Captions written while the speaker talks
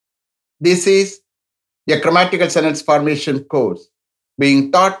This is a grammatical sentence formation course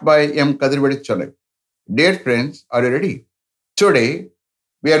being taught by M. Kadirvedi Cholai. Dear friends, are you ready? Today,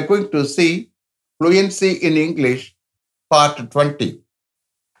 we are going to see Fluency in English, Part 20.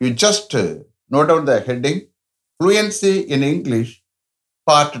 You just note down the heading Fluency in English,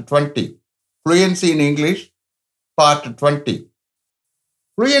 Part 20. Fluency in English, Part 20.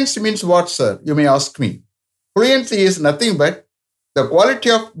 Fluency means what, sir? You may ask me. Fluency is nothing but the quality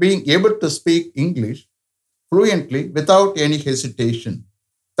of being able to speak English fluently without any hesitation.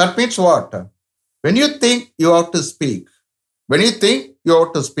 That means what? When you think you have to speak, when you think you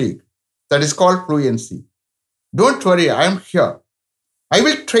have to speak, that is called fluency. Don't worry, I am here. I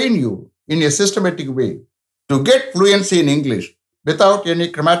will train you in a systematic way to get fluency in English without any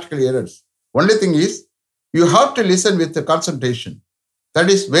grammatical errors. Only thing is, you have to listen with the concentration. That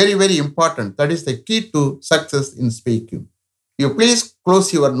is very, very important. That is the key to success in speaking. You please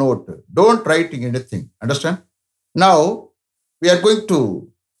close your note. Don't write anything. Understand? Now, we are going to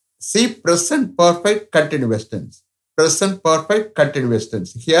see present perfect continuous tense. Present perfect continuous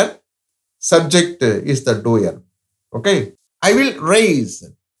tense. Here, subject is the doer. Okay? I will raise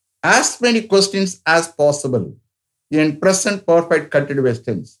as many questions as possible in present perfect continuous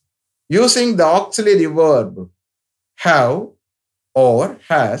tense using the auxiliary verb have or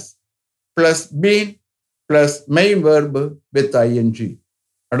has plus been plus main verb with ing.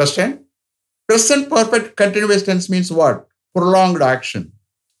 Understand? Present perfect continuous tense means what? Prolonged action.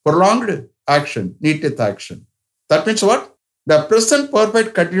 Prolonged action, needed action. That means what? The present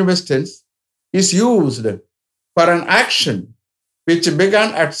perfect continuous tense is used for an action which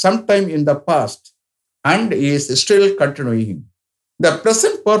began at some time in the past and is still continuing. The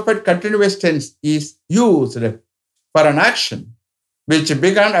present perfect continuous tense is used for an action which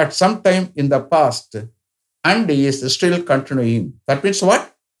began at some time in the past and is still continuing. That means what?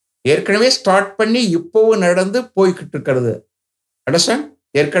 ஏற்கனவே start பண்ணி இப்போவும் நடந்து போய்கிட்டு இருக்கிறது. Understand?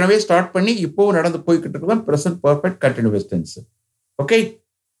 ஏற்கனவே start பண்ணி இப்போவும் நடந்து போய்கிட்டு இருக்கிறது present perfect continuous tense. Okay?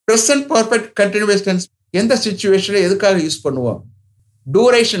 present perfect continuous tense எந்த சிச்சுவேஷன்ல எதுக்காக யூஸ் பண்ணுவோம்?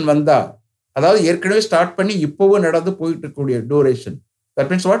 டூரேஷன் வந்தா, அதாவது ஏற்கனவே ஸ்டார்ட் பண்ணி இப்போவும் நடந்து போயிட்டு இருக்கக்கூடிய duration. That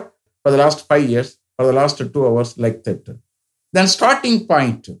means what? For the last 5 years, for the last 2 hours, like that. Then starting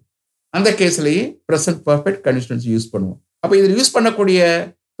point. அந்த கேஸ்லயே present perfect continuous tense use பண்ணுவோம். அப்ப இதில் யூஸ் பண்ணக்கூடிய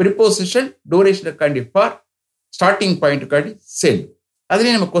ப்ரிப்போசிஷன் டூரேஷனுக்காண்டி ஃபார், ஸ்டார்டிங் பாயிண்ட்டுக்காண்டி செல்.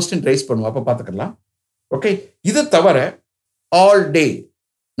 அதுலேயே நம்ம கொஸ்டின் ரைஸ் பண்ணுவோம். அப்போ பார்த்துக்கலாம். ஓகே, இது தவிர ஆல் டே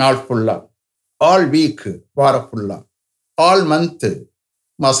நாள் ஃபுல்லா, ஆல் வீக் வாரம் ஃபுல்லா, ஆல் மந்த்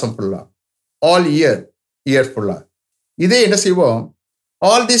மாதம் ஃபுல்லா, ஆல் இயர் ஃபுல்லா. இதே என்ன செய்வோம்?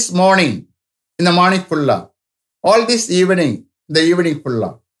 ஆல் திஸ் மார்னிங் இந்த மார்னிங் ஃபுல்லா, ஆல் திஸ் ஈவினிங் இந்த ஈவினிங் ஃபுல்லா,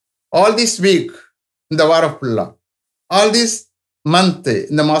 ஆல் திஸ் வீக் இந்த வாரம் ஃபுல்லா, ஆல் திஸ் மந்த்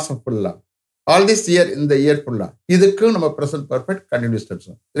இந்த மாசம் ஃபுல்லா, ஆல் திஸ் இயர் இந்த இயர் ஃபுல்லா. இதுக்கு நம்ம present perfect continuous tense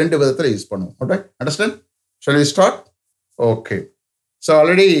ரெண்டு விதத்தில் யூஸ் பண்ணுவோம். Okay, understand? Shall we start? Okay. So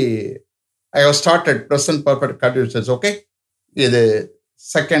already I have started present perfect continuous tense. Okay, இது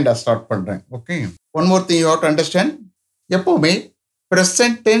செகண்டா ஸ்டார்ட் பண்றேன். Okay, one more thing you have to understand. எப்பவுமே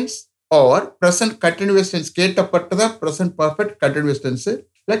present tense or present continuous tense கேட்டப்பட்டதா present perfect continuous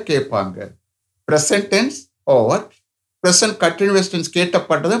tenseல கேட்பாங்க. present tense or present continuous tense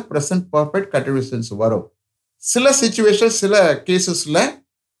கேட்டப்பட்டது present perfect continuous tense வரும். சில situation, சில கேசஸ்ல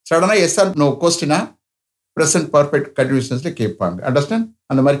சடனா S R no கொஸ்டினா present perfect continuous tense கேட்பாங்க. Understand?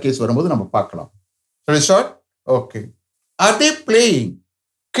 அந்த மாதிரி கேஸ் வரும்போது நம்ம பார்க்கலாம். Start. Okay. Are they playing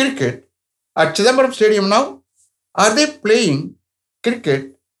cricket at Chidambaram Stadium now? Are they playing cricket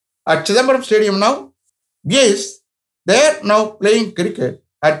at Chidambaram Stadium now? Yes, they are now playing cricket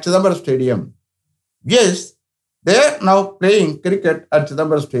at Chidambaram Stadium. Yes, they are now playing cricket at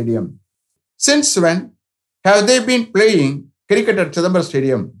Chidambaram Stadium. Since when have they been playing cricket at Chidambaram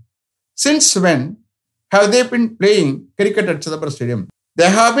Stadium? Since when have they been playing cricket at Chidambaram Stadium?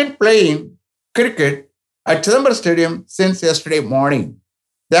 They have been playing cricket at Chidambaram Stadium since yesterday morning.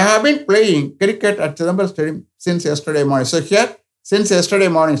 They have been playing cricket at Chidambaram Stadium since yesterday morning. So here, since yesterday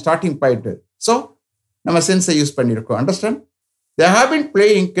morning, starting point. So, நம்ம since use பண்ணியிருக்கோம். Understand? They have been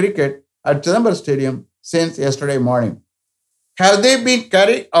playing cricket at Chidambaram Stadium since yesterday morning. Have they been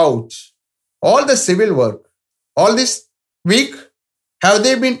carrying out all the civil work all this week? Have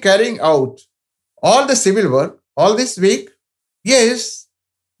they been carrying out all the civil work all this week? Yes,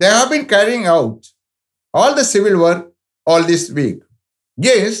 they have been carrying out all the civil work all this week.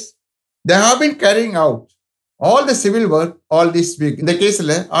 Yes, they have been carrying out all the civil work all this week. இந்த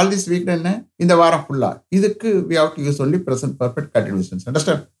கேஸ்ல all this week என்ன? இந்த வாரம் ஃபுல்லா. இதுக்கு we have to use only present perfect continuous tense.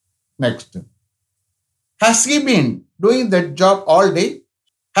 Understand? Next. Has he been doing that job all day?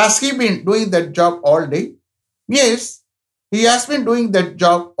 Has he been doing that job all day? Yes, he has been doing that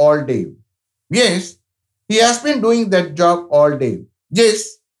job all day. Yes, he has been doing that job all day. Yes,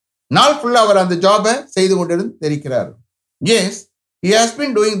 நாள் ஃபுல்லா அவர் அந்த ஜாபை செய்து கொண்டிருந்து தெரிக்கிறார். Yes, he has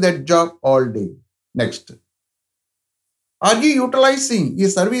been doing that job all day. Next. Are you utilizing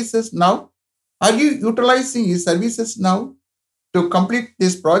his services now? Are you utilizing his services now to complete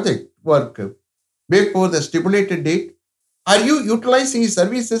this project work before the stipulated date? Are you utilizing his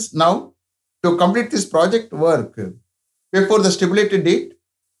services now to complete this project work before the stipulated date?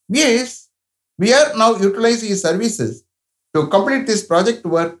 Yes, we are now utilizing his services to complete this project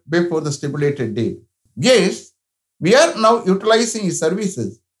work before the stipulated date. Yes, we are now utilizing his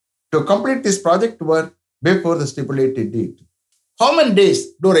services to complete this project work before the stipulated date. How many days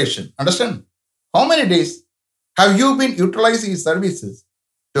duration? Understand? How many days have you been utilizing his services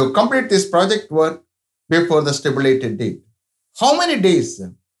to complete this project work before the stipulated date? How many days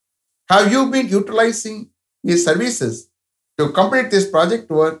have you been utilizing his services to complete this project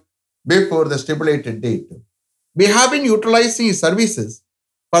work before the stipulated date? We have been utilizing his services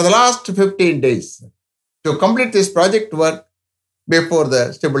for the last 15 days to complete this project work before the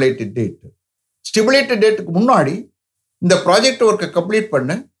stipulated date. Stipulated date முன்னாடி இந்த project ஒர்க்கை complete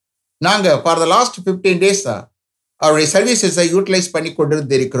பண்ண நாங்கள் for the last 15 டேஸா அவருடைய சர்வீசஸை utilise பண்ணி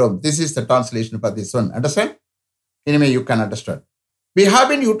கொண்டிருந்து இருக்கிறோம். This is the translation for this one. Understand? இனிமே you can understand. We have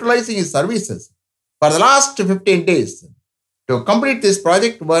been utilizing his services for the last 15 days to complete this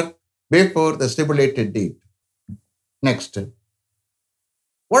project work before the stipulated date. Next.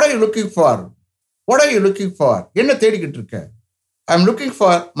 What are you looking for? What are you looking for? என்ன தேடிக்கிட்டு இருக்க? I'm looking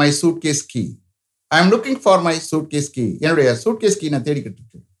for my suitcase key. I'm looking for my suitcase key. என்னுடைய suitcase key நான் தேடிக்கிட்டு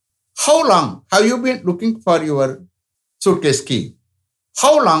இருக்கேன். How long have you been looking for your suitcase key?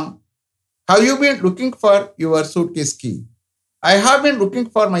 How long have you been looking for your suitcase key? I have been looking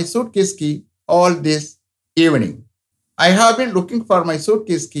for my suitcase key all this evening. I have been looking for my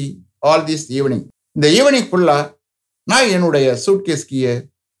suitcase key all this evening. இந்த evening ஃபுல்லா நான் என்னுடைய suitcase கீயை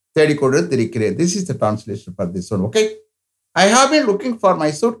தேடிக்கொண்டு இருக்கிறேன். This is the translation for this one. Okay. I have been looking for my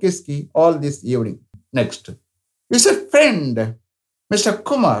suitcase key all this evening. Next. Is a friend, Mr.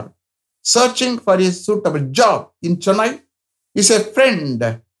 Kumar, searching for a suitable job in Chennai? Is a friend,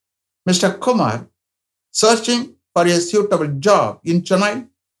 Mr. Kumar, searching for a suitable job in Chennai?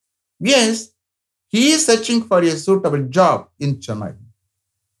 Yes, he is searching for a suitable job in Chennai.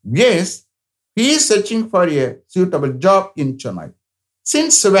 Yes, he is searching for a suitable job in Chennai.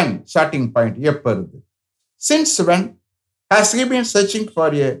 Since when? Starting point. Since when has he been searching for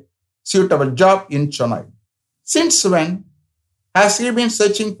a suitable job in Chennai? Since when has he been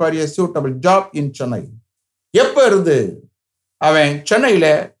searching for a suitable job in Chennai? எப்ப இருந்து அவன் சென்னையில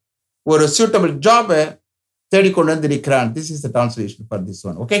ஒரு suitable job தேடிக்கொண்டு வந்திருக்கிறான். This is the translation for this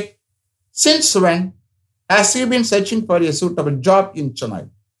one. Okay. Since when has he been searching for a suitable job in Chennai?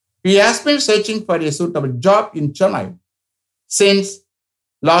 He has been searching for a suitable job in Chennai since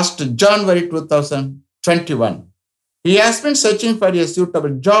last January 2021. He has been searching for a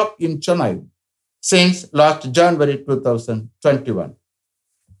suitable job in Chennai since last January 2021.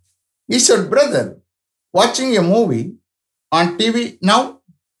 Is your brother watching a movie on TV now?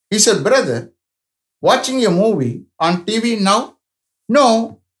 Is your brother watching a movie on TV now? No,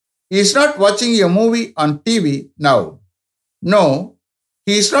 he is not watching a movie on TV now. No,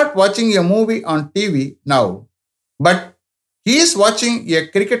 he is not watching a movie on TV now. But he is watching a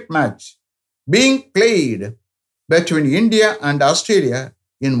cricket match being played between India and Australia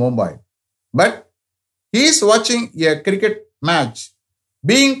in Mumbai. But he is watching a cricket match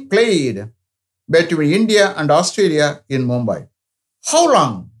being played between India and Australia in Mumbai. How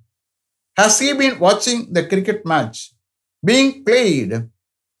long has he been watching the cricket match being played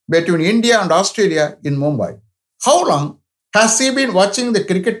between India and Australia in Mumbai? How long has he been watching the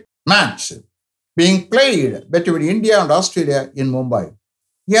cricket match being played between India and Australia in Mumbai?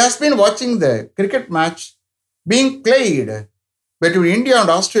 He has been watching the cricket match being played between India and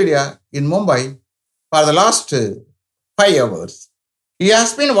Australia in Mumbai for the last 5 hours. He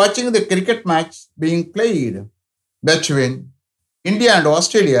has been watching the cricket match being played between India and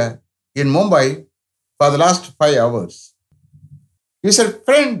Australia in Mumbai for the last 5 hours. Is your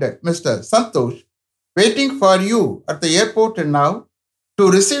friend, Mr. Santosh, waiting for you at the airport now to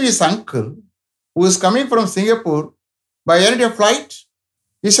receive his uncle who is coming from Singapore by air flight?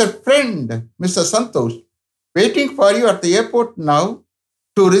 Is your friend, Mr. Santosh, waiting for you at the airport now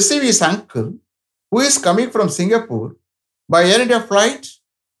to receive his uncle who is coming from Singapore by air flight?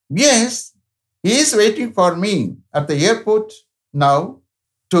 Yes, he is waiting for me at the airport now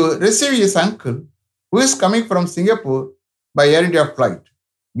to receive his uncle who is coming from Singapore by air India flight.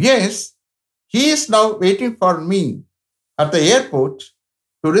 Yes, he is now waiting for me at the airport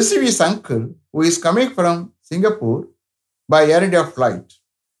to receive his uncle who is coming from Singapore by Air India flight.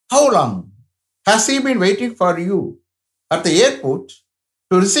 How long has he been waiting for you at the airport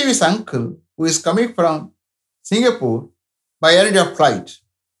to receive his uncle who is coming from Singapore by Air India flight?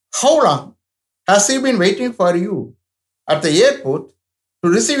 How long has he been waiting for you at the airport to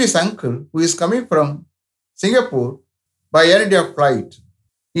receive his uncle who is coming from Singapore by Air India flight?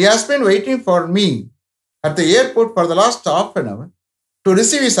 He has been waiting for me at the airport for the last half an hour to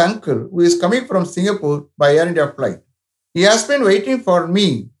receive his uncle who is coming from Singapore by Air India flight. He has been waiting for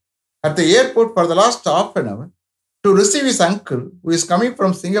me at the airport for the last half an hour to receive his uncle who is coming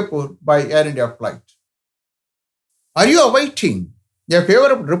from Singapore by Air India flight. Are you awaiting a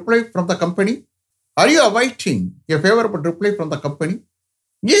favorable reply from the company? Are you awaiting a favorable reply from the company?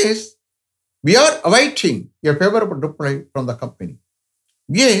 Yes, we are awaiting a favorable reply from the company.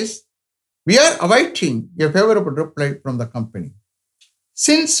 Yes, we are awaiting a favorable reply from the company.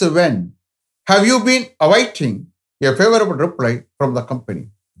 Since when have you been awaiting a favorable reply from the company?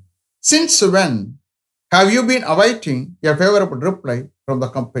 Since when have you been awaiting a favorable reply from the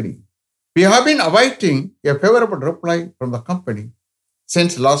company? We have been awaiting a favorable reply from the company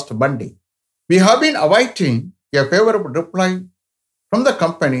since last Monday. We have been awaiting a favorable reply from the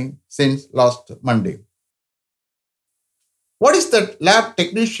company since last Monday. What is that lab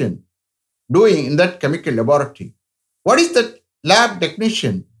technician doing in that chemical laboratory? What is that lab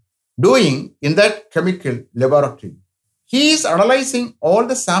technician doing in that chemical laboratory? He is analyzing all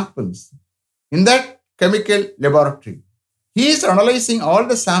the samples in that chemical laboratory. He is analyzing all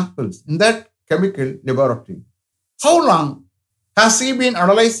the samples in that chemical laboratory. How long has he been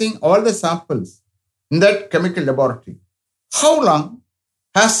analyzing all the samples in that chemical laboratory? How long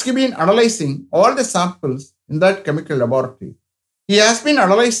has he been analyzing all the samples in that chemical laboratory? He has been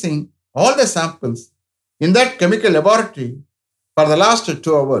analyzing all the samples in that chemical laboratory for the last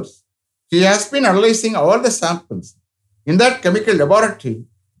 2 hours. He has been analyzing all the samples in that chemical laboratory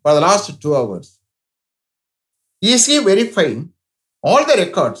for the last 2 hours. Is he verifying all the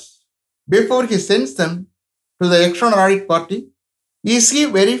records before he sends them to the external audit party? Is he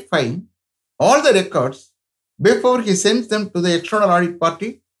verifying all the records before he sends them to the external audit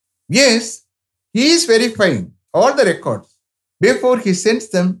party? Yes, he is verifying all the records before he sends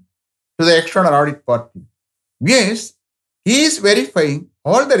them to the external audit party. Yes, he is verifying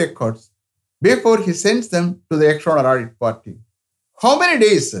all the records before he sends them to the external audit party. How many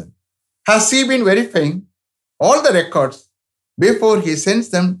days has he been verifying all the records before he sends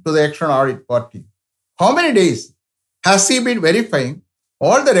them to the external audit party? How many days has he been verifying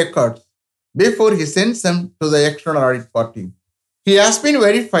all the records before he sends them to the external audit party? He has been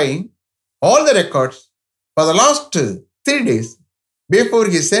verifying all the records for the last 3 days before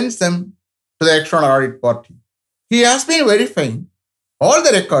he sends them to the external audit party. He has been verifying all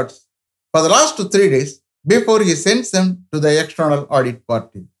the records for the last 3 days before he sends them to the external audit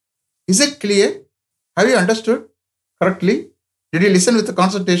party. Is it clear? Have you understood correctly? Did you listen with the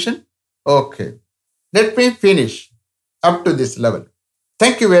concentration? Okay. Let me finish up to this level.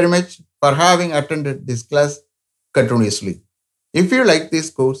 Thank you very much for having attended this class continuously. If you like this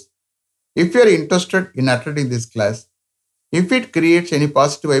course, if you are interested in attending this class, if it creates any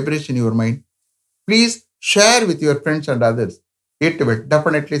positive vibration in your mind, please share with your friends and others. It will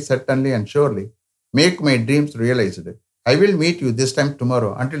definitely, certainly, and surely make my dreams realized. I will meet you this time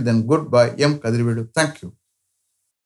tomorrow. Until then, goodbye. M. Kadrivedu. Thank you.